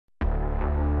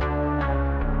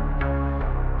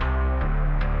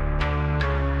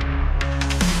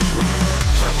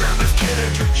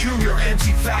Jr.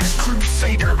 Anti-vax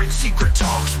crusader in secret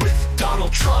talks with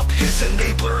Donald Trump, his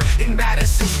enabler in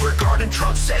Madison Square Garden.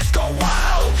 Trump says go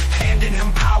wild, handing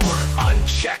him power,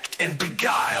 unchecked and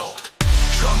beguiled.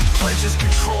 Trump pledges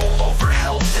control over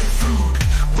health and food,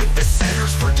 with the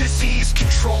Centers for Disease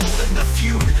Control and the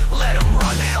feud. Let him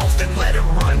run health and let him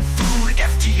run food.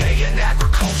 FDA and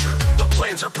Agriculture, the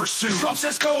plans are pursued. Trump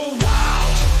says go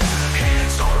wild,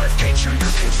 hands RFK Jr.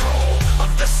 control of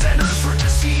the Centers for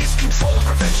Disease Control and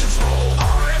Prevention's role.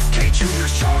 RFK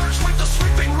Jr.'s charged with the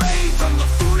sweeping raid from the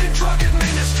Food and Drug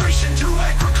Administration to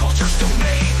Agriculture's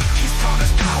domain. He's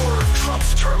promised power if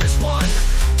Trump's term is won,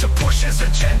 to push his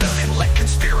agenda and let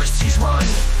conspiracies run.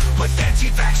 With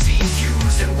anti-vaccine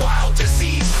views and wild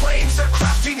disease claims, they're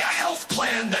crafting a health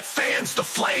plan that fans the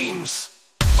flames.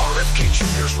 RFK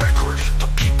Jr.'s record, the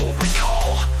people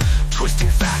recall, twisting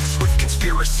facts with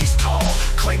conspiracies tall,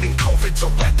 claiming COVID's a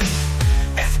weapon,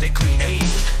 ethnically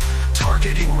aimed,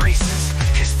 targeting races,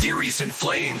 his theories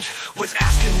inflamed. With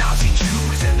Ashkenazi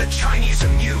Jews and the Chinese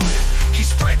immune, he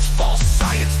spreads false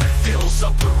science that fills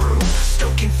up the room,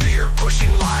 stoking fear, pushing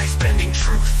lies, bending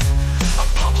truth,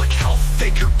 a public health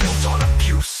figure built on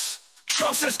abuse.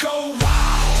 Trump says go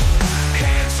wild,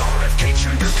 hands RFK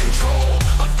Jr. control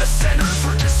of the Centers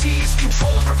for Disease Control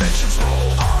and Prevention's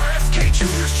role. RFK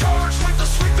Jr.'s charged with the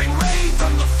sweeping raid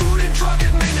from the Food and Drug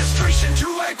Administration to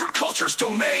Agriculture's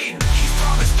domain. He's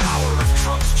promised power if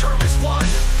Trump's term is won,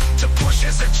 to push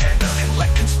his agenda and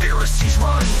let conspiracies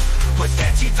run. With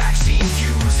anti-vaccine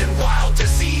views and wild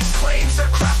disease claims, they're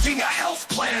crafting a health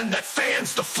plan that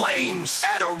fans the flames.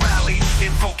 At a rally,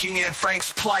 invoking Anne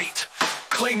Frank's plight,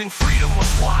 claiming freedom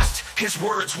was lost, his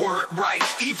words weren't right.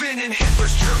 Even in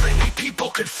Hitler's Germany, people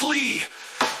could flee,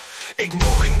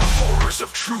 ignoring the horrors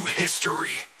of true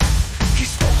history. He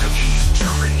spoke of East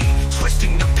Germany,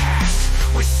 twisting the past,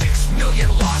 with 6 million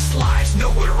lost lives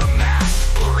nowhere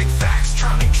amassed, blurring facts,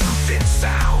 drowning truth in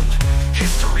sound.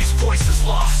 History's voice is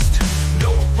lost,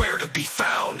 nowhere to be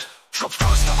found. Trump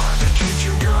promised to RFK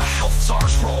Jr. a health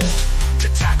czar's role, to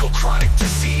tackle chronic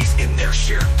disease in their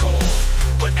shared goal.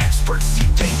 But experts see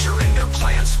danger in their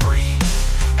plan spree,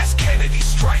 as Kennedy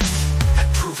strikes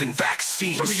at proven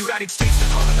vaccines. From the United States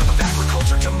Department of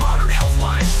Agriculture to modern health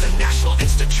lines, the National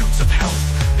Institutes of Health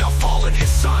now fall in his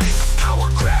sign. Power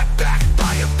grab backed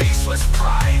by a baseless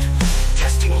pride,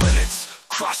 testing limits,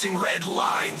 crossing red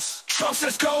lines. Trump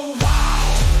says go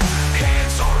wild,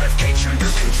 hands RFK Jr.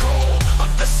 control of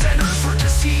the Centers for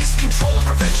Disease Control and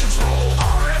Prevention's role.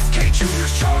 RFK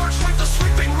Jr.'s charged with the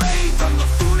sweeping raid from the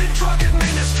Food and Drug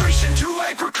Administration to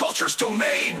Agriculture's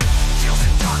domain. Deals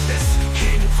in darkness,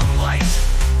 hidden from light.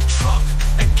 Trump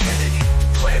and Kennedy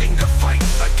planning to fight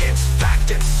against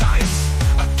fact and science,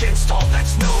 against all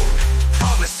that's known,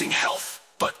 promising health,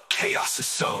 but chaos is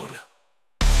sown.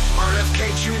 RFK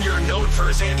Jr., known for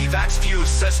his anti-vax views,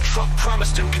 says Trump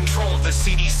promised him control of the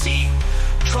CDC.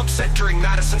 Trump said during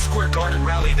Madison Square Garden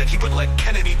rally that he would let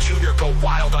Kennedy Jr. go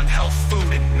wild on health,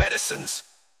 food, and medicines.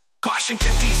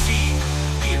 Washington, D.C.,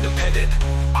 The Independent,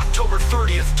 October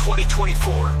 30th,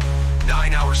 2024,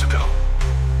 9 hours ago.